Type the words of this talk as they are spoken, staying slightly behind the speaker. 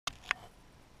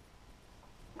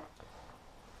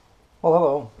Well,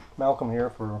 hello, Malcolm here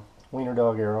for Wiener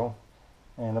Dog Arrow,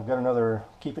 and I've got another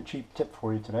Keep It Cheap tip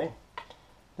for you today.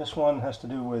 This one has to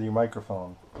do with your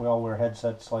microphone. We all wear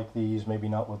headsets like these, maybe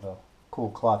not with a cool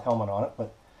cloth helmet on it,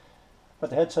 but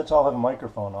the headsets all have a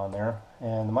microphone on there,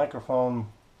 and the microphone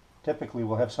typically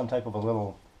will have some type of a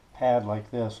little pad like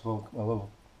this, a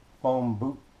little foam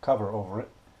boot cover over it,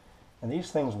 and these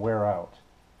things wear out.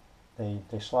 They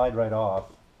slide right off,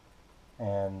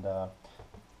 and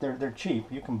they're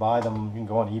cheap. You can buy them. You can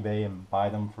go on eBay and buy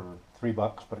them for $3,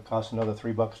 but it costs another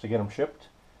 $3 to get them shipped.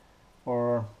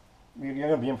 Or you're going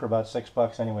to be in for about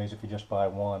 $6 anyways if you just buy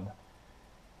one.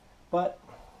 But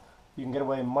you can get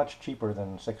away much cheaper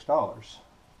than $6.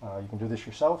 You can do this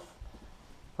yourself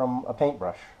from a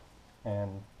paintbrush,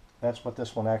 and that's what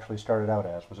this one actually started out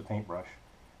as, was a paintbrush.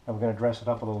 And we're going to dress it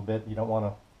up a little bit. You don't want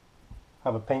to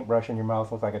have a paintbrush in your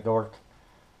mouth, look like a dork,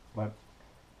 but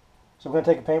so we're going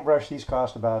to take a paintbrush. These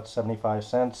cost about 75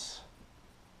 cents,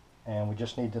 and we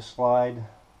just need to slide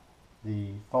the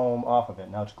foam off of it.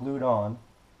 Now it's glued on,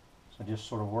 so just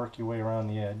sort of work your way around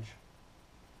the edge.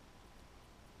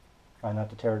 Try not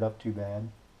to tear it up too bad.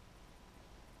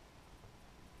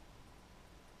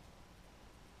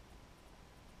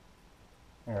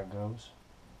 There it goes.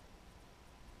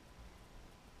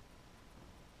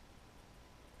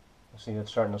 See,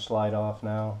 it's starting to slide off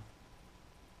now.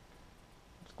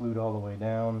 It's glued all the way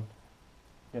down.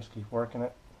 Just keep working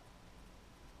it.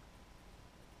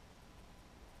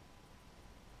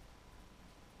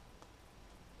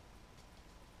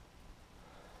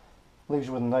 Leaves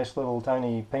you with a nice little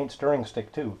tiny paint stirring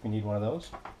stick too, if you need one of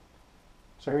those.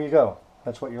 So here you go.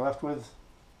 That's what you're left with.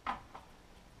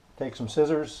 Take some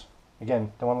scissors.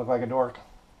 Again, don't want to look like a dork.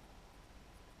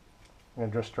 I'm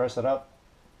going to just dress it up.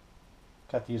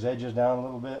 Cut these edges down a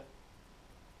little bit.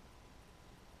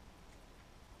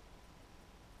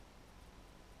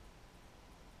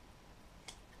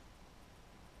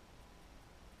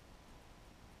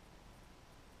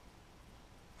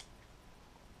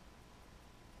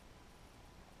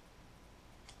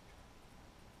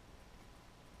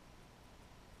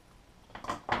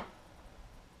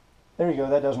 There you go,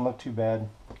 that doesn't look too bad.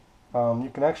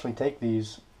 You can actually take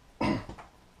these,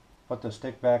 put the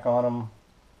stick back on them,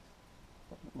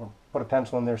 or put a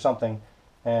pencil in there, something,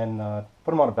 and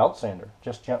put them on a belt sander.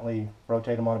 Just gently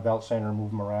rotate them on a belt sander and move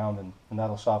them around, and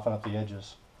that'll soften up the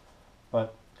edges.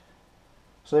 But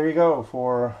so there you go,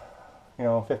 for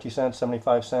 50 cents,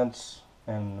 75 cents,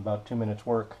 and about 2 minutes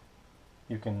work.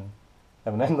 You can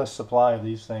have an endless supply of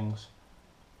these things,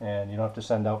 and you don't have to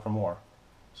send out for more.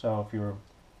 So if your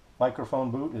microphone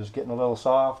boot is getting a little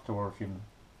soft, or if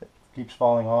it keeps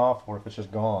falling off, or if it's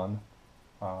just gone,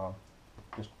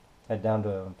 just head down to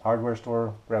the hardware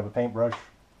store, grab a paintbrush,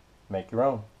 make your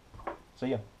own. See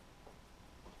ya.